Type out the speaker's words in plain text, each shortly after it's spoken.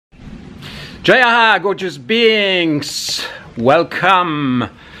Jaya, gorgeous beings! Welcome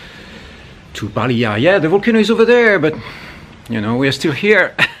to Bali. Yeah, the volcano is over there, but you know, we're still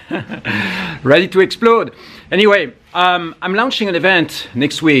here, ready to explode. Anyway, I'm launching an event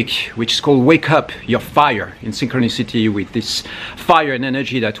next week, which is called Wake Up Your Fire, in synchronicity with this fire and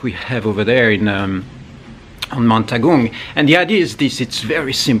energy that we have over there in on Mount Tagung. And the idea is this: it's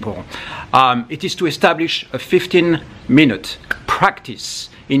very simple. It is to establish a 15-minute practice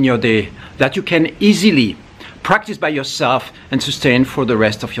in your day that you can easily practice by yourself and sustain for the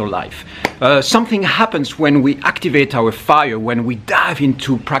rest of your life. Something happens when we activate our fire, when we dive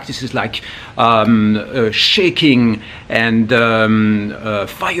into practices like shaking and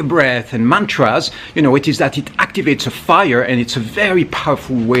fire breath and mantras. You know, it is that it activates a fire, and it's a very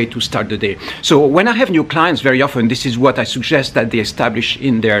powerful way to start the day. So when I have new clients, very often this is what I suggest that they establish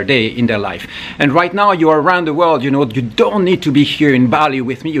in their day, in their life. And right now you are around the world, you know, you don't need to be here in Bali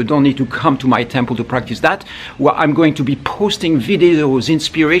with me, you don't need to come to my temple to practice that. Well, I'm going to be posting videos,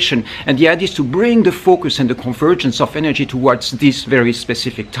 inspiration, and the idea is to bring the focus and the convergence of energy towards this very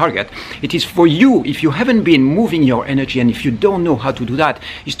specific target. It is for you, if you haven't been moving your energy, and if you don't know how to do that,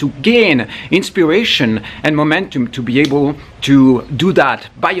 is to gain inspiration and momentum to be able to do that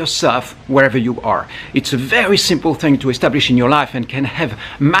by yourself wherever you are. It's a very simple thing to establish in your life and can have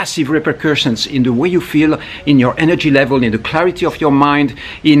massive repercussions in the way you feel, in your energy level, in the clarity of your mind,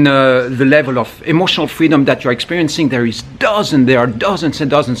 in the level of emotional freedom that you're experiencing. There are dozens and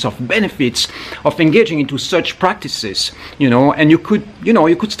dozens of benefits of engaging into such practices, you know, and you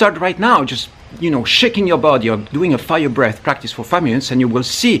could start right now, just, you know, shaking your body or doing a fire breath practice for 5 minutes, and you will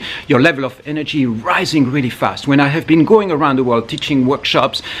see your level of energy rising really fast. When I have been going around the world teaching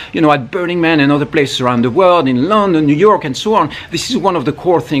workshops, you know, at Burning Man and other places around the world, in London, New York, and so on, this is one of the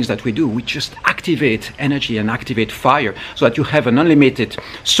core things that we do. We just activate energy and activate fire so that you have an unlimited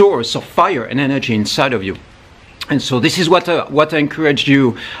source of fire and energy inside of you. And so this is what I encourage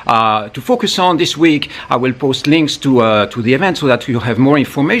you to focus on this week. I will post links to the event so that you have more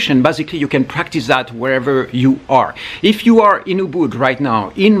information. Basically, you can practice that wherever you are. If you are in Ubud right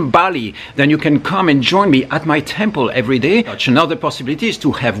now, in Bali, then you can come and join me at my temple every day. Another possibility is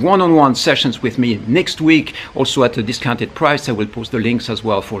to have one-on-one sessions with me next week, also at a discounted price. I will post the links as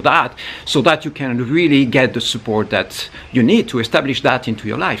well for that, so that you can really get the support that you need to establish that into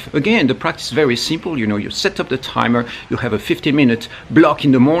your life. Again, the practice is very simple. You know, you set up the timer, you have a 15-minute block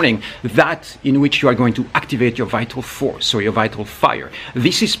in the morning, that in which you are going to activate your vital force or your vital fire.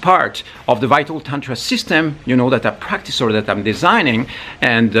 This is part of the Vital Tantra system, you know, that I practice or that I'm designing,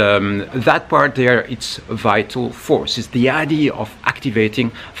 and that part there, it's vital force. It's the idea of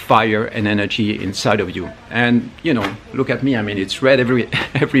activating fire and energy inside of you. And, you know, look at me, I mean, it's red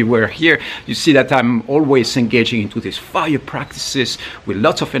everywhere here. You see that I'm always engaging into these fire practices with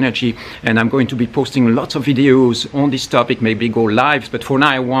lots of energy, and I'm going to be posting lots of videos on this topic, maybe go live, but for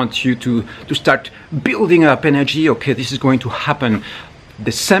now I want you to start building up energy. Okay, this is going to happen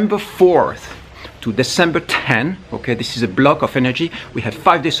December 4th to December 10. Okay, this is a block of energy. We have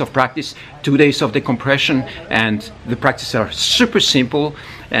 5 days of practice, 2 days of decompression, and the practices are super simple.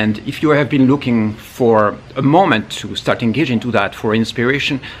 And if you have been looking for a moment to start engaging into that for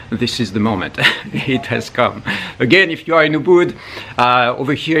inspiration, this is the moment. It has come. Again, if you are in Ubud,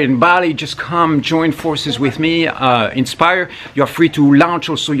 over here in Bali, just come join forces with me, inspire. You are free to launch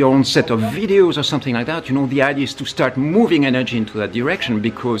also your own set of videos or something like that. You know, the idea is to start moving energy into that direction,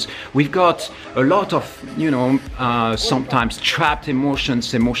 because we've got a lot of, you know, sometimes trapped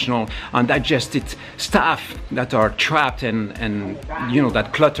emotions, emotional, undigested stuff that are trapped and you know,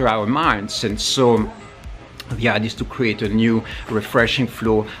 that clutter our minds. And so the idea is to create a new refreshing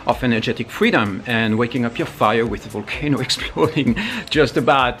flow of energetic freedom, and waking up your fire with the volcano exploding just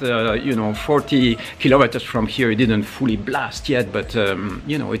about you know, 40 kilometers from here. It didn't fully blast yet, but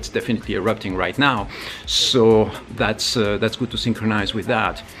you know, it's definitely erupting right now. So that's good to synchronize with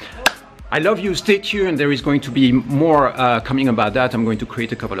that. I love you. Stay tuned. There is going to be more coming about that. I'm going to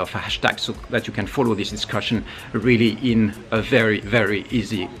create a couple of hashtags so that you can follow this discussion really in a very, very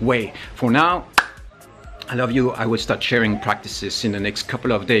easy way. For now, I love you. I will start sharing practices in the next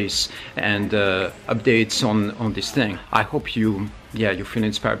couple of days and updates on this thing. I hope you feel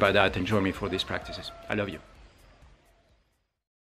inspired by that and join me for these practices. I love you.